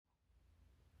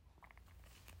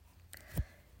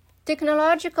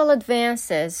Technological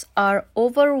advances are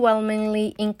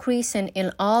overwhelmingly increasing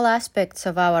in all aspects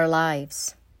of our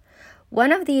lives.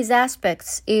 One of these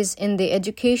aspects is in the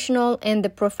educational and the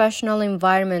professional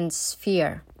environment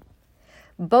sphere.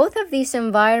 Both of these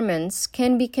environments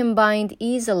can be combined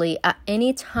easily at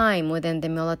any time within the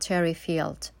military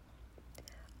field.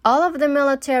 All of the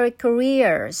military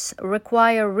careers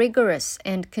require rigorous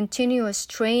and continuous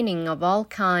training of all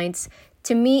kinds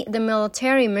to meet the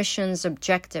military mission's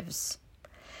objectives.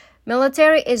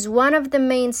 Military is one of the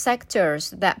main sectors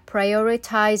that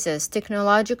prioritizes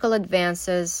technological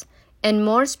advances and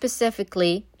more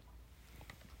specifically,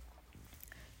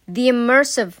 the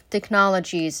immersive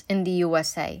technologies in the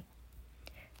USA.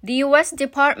 The U.S.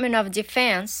 Department of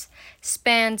Defense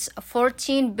spends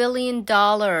 $14 billion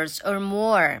or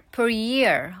more per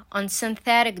year on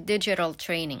synthetic digital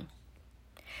training.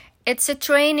 It's a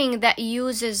training that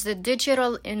uses the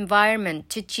digital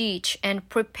environment to teach and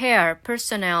prepare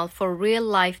personnel for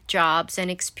real-life jobs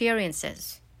and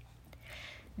experiences.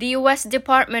 The U.S.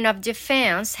 Department of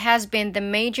Defense has been the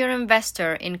major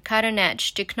investor in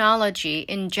cutting-edge technology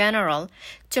in general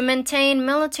to maintain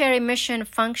military mission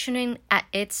functioning at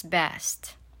its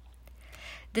best.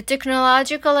 The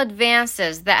technological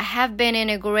advances that have been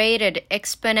integrated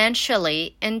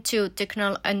exponentially into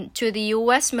the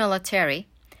U.S. military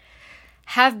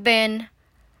have been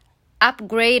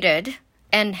upgraded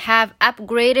and have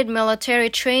upgraded military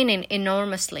training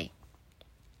enormously.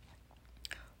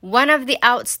 One of the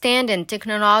outstanding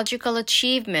technological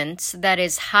achievements that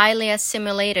is highly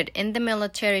assimilated in the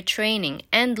military training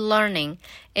and learning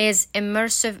is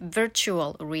immersive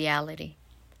virtual reality.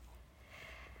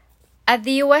 At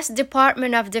the U.S.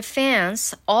 Department of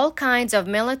Defense, all kinds of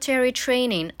military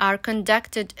training are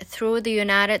conducted through the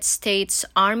United States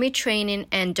Army Training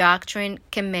and Doctrine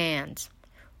Command,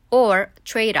 or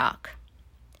TRADOC.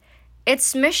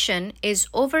 Its mission is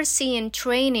overseeing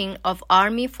training of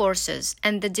Army forces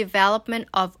and the development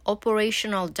of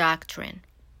operational doctrine.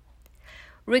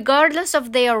 Regardless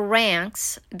of their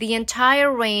ranks, the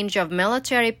entire range of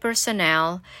military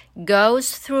personnel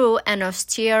goes through an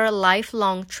austere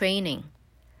lifelong training.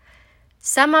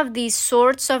 Some of these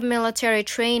sorts of military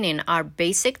training are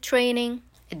basic training,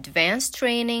 advanced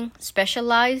training,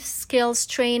 specialized skills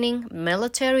training,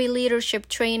 military leadership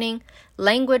training,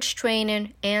 language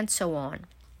training, and so on.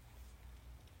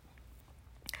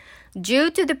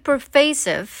 Due to the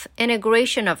pervasive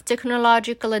integration of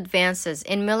technological advances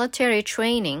in military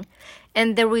training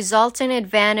and the resulting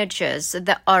advantages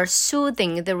that are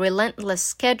soothing the relentless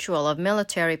schedule of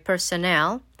military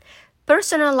personnel,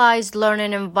 personalized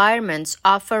learning environments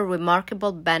offer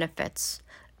remarkable benefits,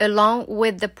 along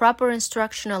with the proper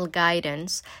instructional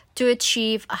guidance to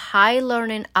achieve high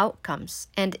learning outcomes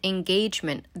and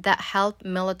engagement that help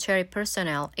military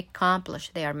personnel accomplish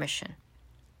their mission.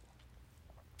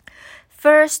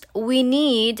 First, we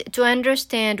need to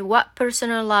understand what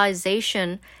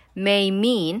personalization may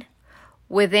mean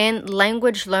within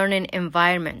language learning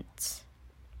environments.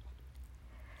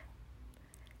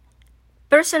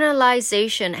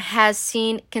 Personalization has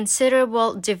seen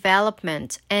considerable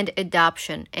development and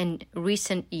adoption in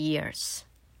recent years.